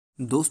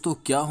दोस्तों,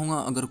 क्या होगा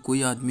अगर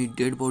कोई आदमी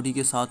डेड बॉडी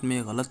के साथ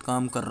में गलत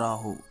काम कर रहा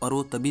हो और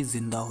वो तभी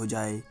ज़िंदा हो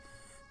जाए।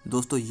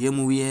 दोस्तों, ये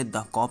मूवी है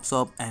the cops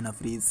of Anna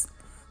freeze.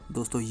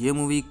 दोस्तों, ये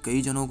मूवी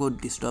कई जनों को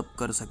डिस्टर्ब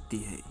कर सकती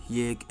है।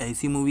 ये एक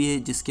ऐसी मूवी है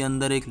जिसके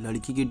अंदर एक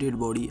लड़की की डेड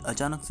बॉडी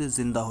अचानक से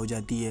ज़िंदा हो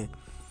जाती है।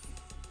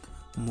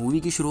 मूवी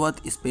की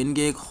शुरुआत स्पेन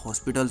के एक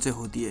हॉस्पिटल से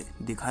होती है।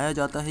 दिखाया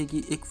जाता है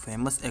कि एक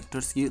फेमस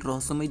एक्ट्रेस की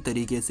रहस्यमयी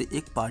तरीके से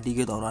एक पार्टी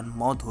के दौरान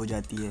मौत हो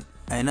जाती है।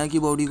 एना की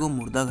बॉडी को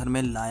मुर्दा घर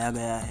में लाया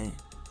गया है।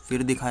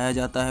 फिर दिखाया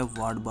जाता है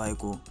वार्ड बॉय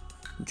को,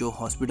 जो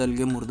हॉस्पिटल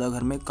के मुर्दा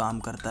घर में काम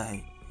करता है।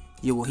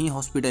 ये वही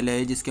हॉस्पिटल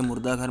है जिसके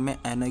मुर्दा घर में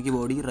एना की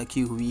बॉडी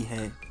रखी हुई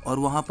है और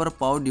वहाँ पर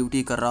पाव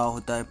ड्यूटी कर रहा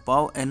होता है।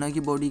 पाव एना की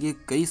बॉडी के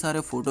कई सारे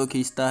फ़ोटो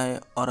खींचता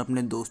है और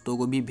अपने दोस्तों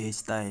को भी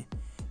भेजता है,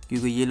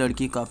 क्योंकि ये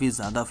लड़की काफ़ी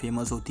ज़्यादा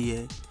फेमस होती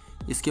है।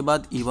 इसके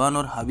बाद इवान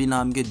और हावी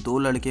नाम के दो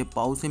लड़के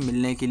पाव से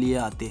मिलने के लिए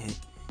आते हैं,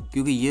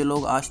 क्योंकि ये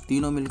लोग आज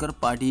तीनों मिलकर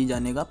पार्टी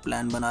जाने का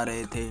प्लान बना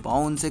रहे थे।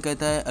 पाव उनसे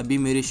कहता है अभी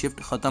मेरी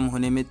शिफ्ट ख़त्म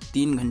होने में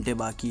 3 घंटे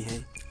बाकी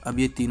है। अब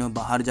ये तीनों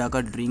बाहर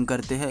जाकर ड्रिंक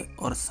करते हैं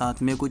और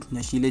साथ में कुछ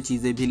नशीले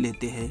चीज़ें भी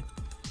लेते हैं।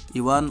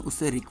 इवान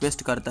उससे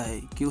रिक्वेस्ट करता है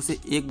कि उसे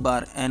एक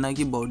बार एना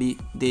की बॉडी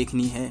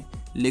देखनी है,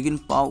 लेकिन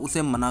पाव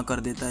उसे मना कर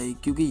देता है,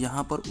 क्योंकि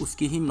यहाँ पर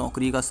उसकी ही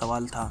नौकरी का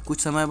सवाल था। कुछ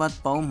समय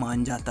बाद पाव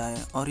मान जाता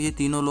है और ये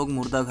तीनों लोग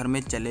मुर्दा घर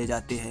में चले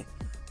जाते हैं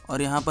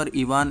और यहाँ पर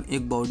इवान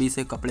एक बॉडी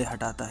से कपड़े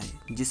हटाता है,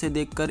 जिसे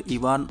देखकर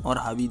इवान और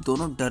हावी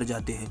दोनों डर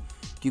जाते हैं,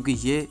 क्योंकि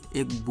ये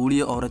एक बूढ़ी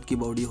औरत की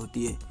बॉडी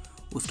होती है।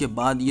 उसके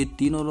बाद ये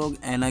तीनों लोग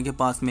एना के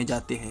पास में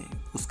जाते हैं।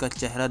 उसका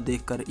चेहरा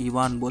देखकर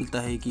इवान बोलता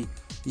है कि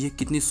ये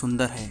कितनी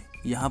सुंदर है।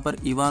 यहाँ पर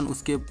इवान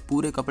उसके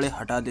पूरे कपड़े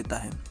हटा देता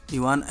है।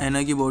 इवान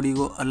एना की बॉडी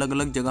को अलग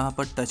अलग जगह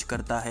पर टच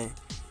करता है।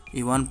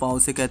 इवान पाव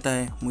से कहता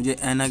है मुझे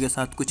एना के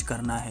साथ कुछ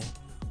करना है,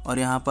 और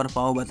यहाँ पर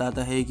पाव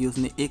बताता है कि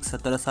उसने एक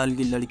 17 साल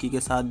की लड़की के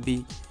साथ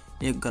भी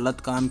एक गलत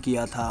काम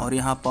किया था, और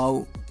यहाँ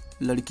पाव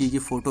लड़की की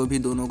फ़ोटो भी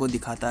दोनों को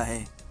दिखाता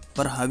है,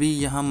 पर हावी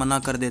यहाँ मना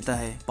कर देता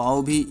है।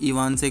 पाव भी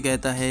इवान से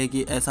कहता है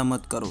कि ऐसा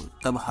मत करो।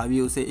 तब हावी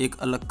उसे एक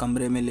अलग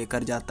कमरे में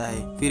लेकर जाता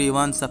है। फिर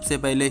इवान सबसे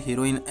पहले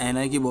हीरोइन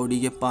एना की बॉडी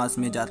के पास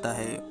में जाता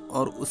है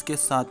और उसके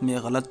साथ में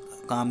गलत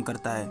काम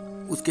करता है।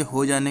 उसके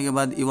हो जाने के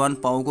बाद इवान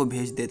पाव को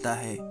भेज देता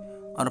है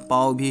और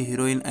पाव भी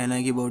हीरोइन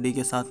एना की बॉडी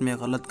के साथ में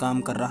गलत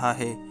काम कर रहा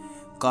है।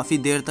 काफ़ी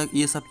देर तक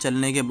ये सब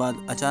चलने के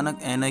बाद अचानक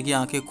एना की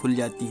आंखें खुल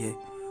जाती है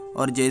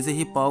और जैसे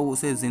ही पाव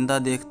उसे ज़िंदा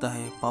देखता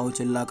है, पाव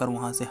चिल्लाकर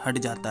वहाँ से हट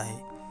जाता है।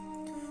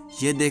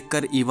 ये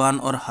देखकर इवान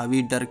और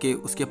हावी डर के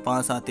उसके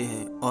पास आते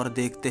हैं और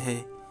देखते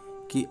हैं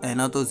कि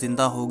एना तो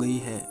ज़िंदा हो गई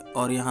है,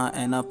 और यहाँ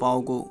एना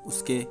पाव को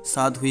उसके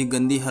साथ हुई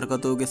गंदी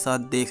हरकतों के साथ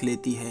देख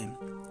लेती है।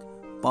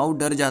 पाव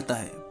डर जाता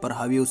है, पर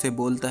हावी उसे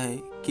बोलता है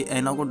कि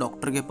एना को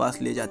डॉक्टर के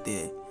पास ले जाते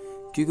हैं,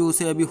 क्योंकि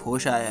उसे अभी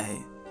होश आया है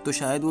तो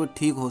शायद वो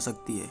ठीक हो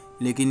सकती है।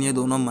 लेकिन ये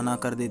दोनों मना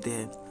कर देते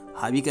हैं।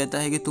 हावी कहता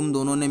है कि तुम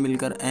दोनों ने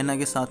मिलकर एना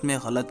के साथ में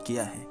गलत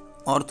किया है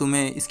और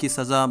तुम्हें इसकी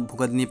सज़ा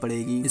भुगतनी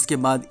पड़ेगी। इसके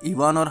बाद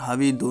इवान और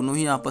हावी दोनों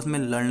ही आपस में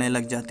लड़ने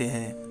लग जाते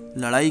हैं।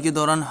 लड़ाई के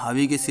दौरान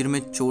हावी के सिर में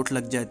चोट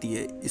लग जाती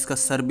है। इसका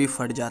सर भी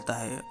फट जाता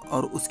है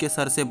और उसके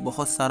सर से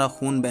बहुत सारा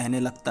खून बहने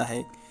लगता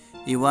है।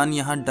 इवान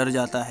यहाँ डर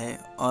जाता है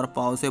और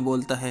पाव से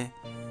बोलता है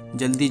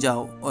जल्दी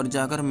जाओ और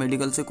जाकर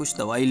मेडिकल से कुछ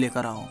दवाई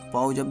लेकर आओ।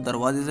 पाव जब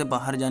दरवाजे से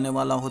बाहर जाने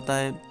वाला होता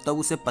है तब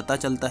उसे पता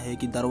चलता है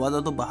कि दरवाज़ा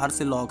तो बाहर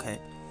से लॉक है।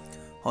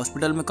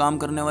 हॉस्पिटल में काम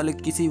करने वाले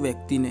किसी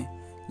व्यक्ति ने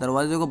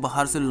दरवाजे को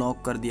बाहर से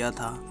लॉक कर दिया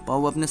था।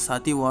 पाव अपने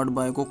साथी वार्ड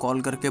बॉय को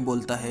कॉल करके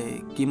बोलता है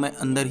कि मैं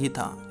अंदर ही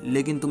था,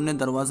 लेकिन तुमने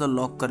दरवाज़ा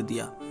लॉक कर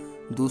दिया।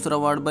 दूसरा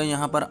वार्ड बॉय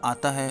यहाँ पर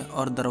आता है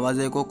और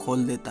दरवाजे को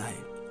खोल देता है।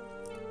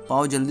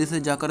 पाव जल्दी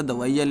से जाकर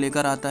दवाइयाँ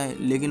लेकर आता है,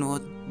 लेकिन वो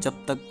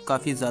जब तक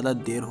काफ़ी ज़्यादा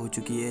देर हो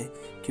चुकी है,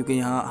 क्योंकि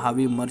यहाँ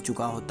हावी मर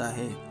चुका होता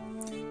है।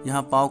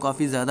 यहाँ पाव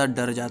काफ़ी ज़्यादा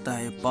डर जाता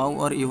है। पाव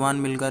और इवान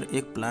मिलकर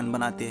एक प्लान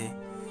बनाते हैं।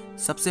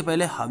 सबसे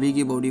पहले हावी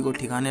की बॉडी को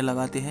ठिकाने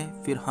लगाते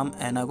हैं, फिर हम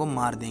एना को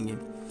मार देंगे।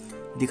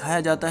 दिखाया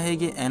जाता है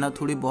कि एना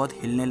थोड़ी बहुत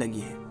हिलने लगी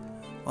है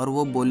और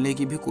वो बोलने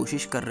की भी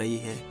कोशिश कर रही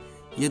है।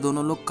 ये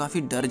दोनों लोग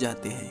काफ़ी डर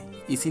जाते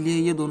हैं, इसीलिए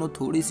ये दोनों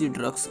थोड़ी सी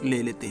ड्रग्स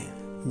ले लेते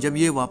हैं। जब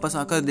ये वापस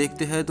आकर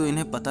देखते हैं तो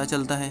इन्हें पता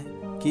चलता है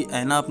कि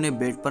एना अपने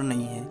बेड पर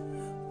नहीं है।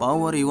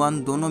 पाव और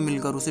इवान दोनों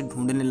मिलकर उसे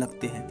ढूंढने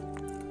लगते हैं।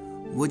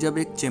 वो जब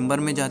एक चेंबर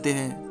में जाते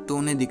हैं तो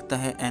उन्हें दिखता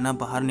है एना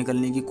बाहर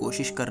निकलने की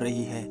कोशिश कर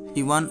रही है।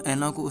 इवान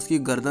एना को उसकी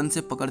गर्दन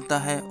से पकड़ता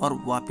है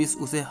और वापस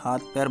उसे हाथ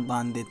पैर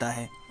बांध देता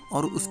है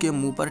और उसके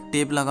मुंह पर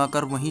टेप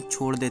लगाकर वहीं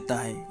छोड़ देता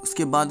है।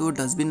 उसके बाद वो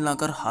डस्टबिन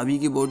लाकर हावी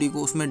की बॉडी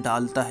को उसमें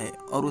डालता है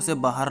और उसे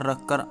बाहर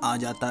रखकर आ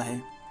जाता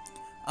है।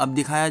 अब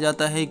दिखाया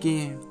जाता है कि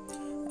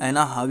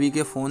एना हावी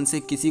के फ़ोन से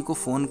किसी को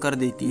फ़ोन कर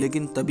देती,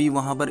 लेकिन तभी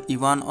वहाँ पर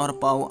इवान और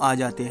पाव आ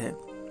जाते हैं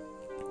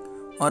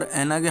और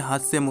एना के हाथ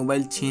से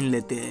मोबाइल छीन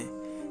लेते हैं।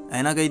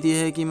 एना कहती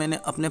है कि मैंने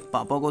अपने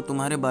पापा को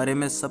तुम्हारे बारे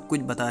में सब कुछ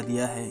बता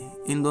दिया है।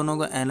 इन दोनों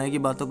को एना की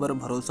बातों पर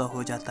भरोसा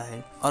हो जाता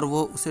है और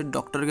वो उसे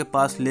डॉक्टर के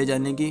पास ले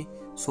जाने की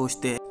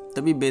सोचते हैं।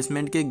 तभी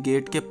बेसमेंट के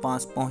गेट के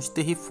पास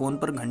पहुंचते ही फ़ोन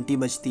पर घंटी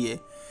बजती है।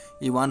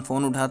 इवान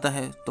फ़ोन उठाता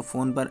है तो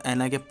फ़ोन पर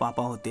एना के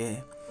पापा होते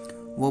हैं।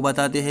 वो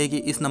बताते हैं कि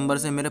इस नंबर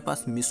से मेरे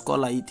पास मिस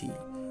कॉल आई थी,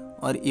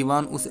 और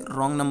इवान उसे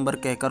रॉन्ग नंबर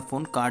कहकर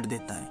फ़ोन काट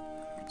देता है।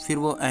 फिर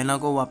वो ऐना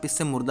को वापस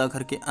से मुर्दा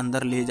घर के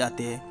अंदर ले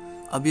जाते हैं।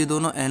 अब ये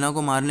दोनों ऐना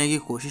को मारने की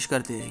कोशिश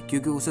करते हैं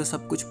क्योंकि उसे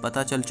सब कुछ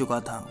पता चल चुका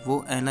था।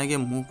 वो ऐना के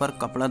मुंह पर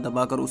कपड़ा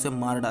दबाकर उसे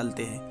मार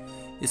डालते हैं।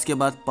 इसके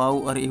बाद पाउ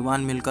और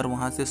इवान मिलकर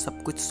वहां से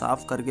सब कुछ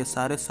साफ करके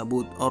सारे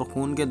सबूत और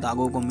खून के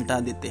दागों को मिटा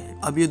देते हैं।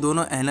 अब ये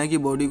दोनों ऐना की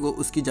बॉडी को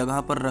उसकी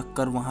जगह पर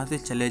रखकर वहां से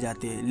चले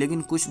जाते हैं।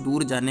 लेकिन कुछ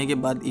दूर जाने के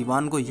बाद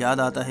इवान को याद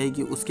आता है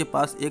कि उसके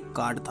पास एक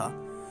कार्ड था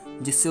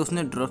जिससे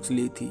उसने ड्रग्स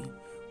ली थी।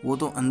 वो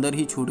तो अंदर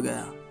ही छूट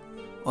गया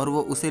और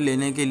वो उसे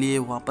लेने के लिए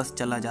वापस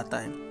चला जाता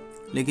है।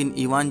 लेकिन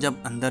इवान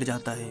जब अंदर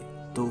जाता है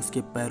तो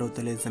उसके पैरों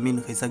तले ज़मीन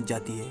खिसक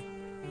जाती है।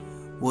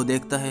 वो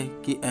देखता है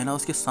कि ऐना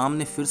उसके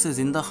सामने फिर से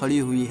ज़िंदा खड़ी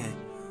हुई है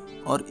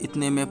और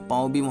इतने में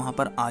पाव भी वहाँ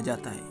पर आ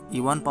जाता है।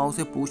 इवान पाव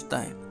से पूछता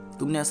है,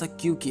 तुमने ऐसा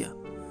क्यों किया?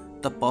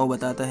 तब पाव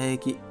बताता है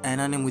कि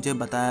ऐना ने मुझे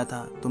बताया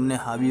था तुमने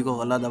हावी को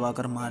गला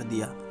दबाकर मार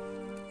दिया।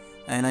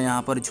 ऐना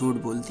यहाँ पर झूठ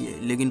बोलती है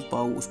लेकिन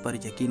पाव उस पर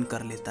यकीन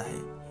कर लेता है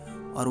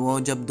और वो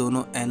जब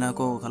दोनों ऐना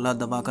को गला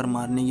दबाकर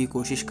मारने की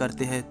कोशिश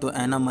करते हैं तो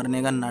ऐना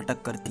मरने का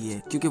नाटक करती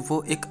है क्योंकि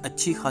वो एक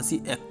अच्छी खासी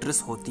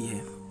एक्ट्रेस होती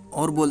है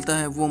और बोलता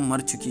है वो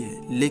मर चुकी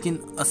है, लेकिन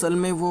असल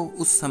में वो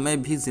उस समय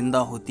भी जिंदा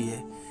होती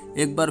है।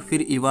 एक बार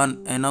फिर इवान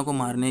ऐना को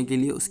मारने के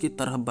लिए उसकी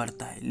तरफ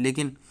बढ़ता है,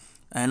 लेकिन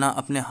ऐना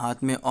अपने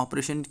हाथ में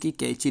ऑपरेशन की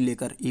कैंची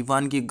लेकर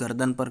इवान की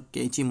गर्दन पर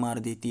कैंची मार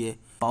देती है।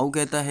 पाउ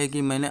कहता है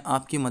कि मैंने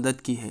आपकी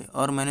मदद की है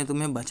और मैंने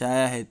तुम्हें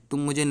बचाया है, तुम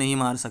मुझे नहीं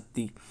मार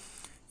सकती।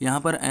 यहाँ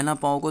पर ऐना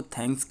पाउ को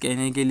थैंक्स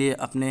कहने के लिए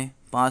अपने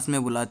पास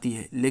में बुलाती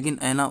है, लेकिन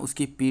ऐना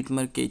उसकी पीठ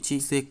में कैंची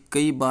से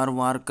कई बार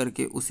वार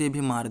करके उसे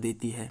भी मार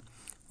देती है।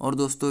 और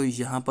दोस्तों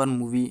यहाँ पर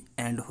मूवी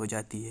एंड हो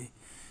जाती है।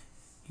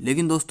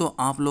 लेकिन दोस्तों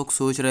आप लोग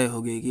सोच रहे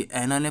होंगे कि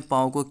ऐना ने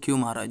पाउ को क्यों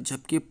मारा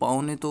जबकि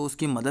पाउ ने तो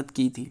उसकी मदद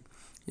की थी।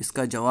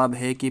 इसका जवाब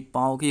है कि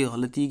पाउ की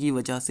गलती की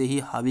वजह से ही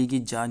हावी की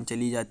जान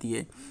चली जाती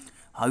है।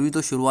 हावी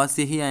तो शुरुआत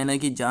से ही ऐना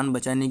की जान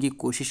बचाने की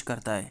कोशिश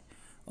करता है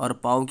और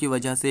पाउ की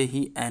वजह से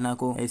ही ऐना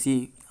को ऐसी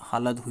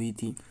हालत हुई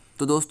थी।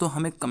 तो दोस्तों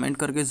हमें कमेंट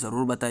करके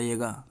ज़रूर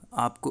बताइएगा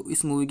आपको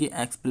इस मूवी की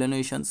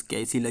एक्सप्लेनेशंस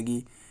कैसी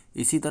लगी।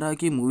 इसी तरह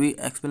की मूवी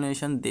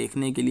एक्सप्लेनेशन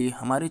देखने के लिए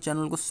हमारे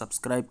चैनल को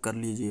सब्सक्राइब कर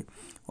लीजिए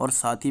और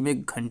साथ ही में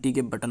घंटी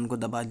के बटन को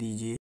दबा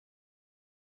दीजिए।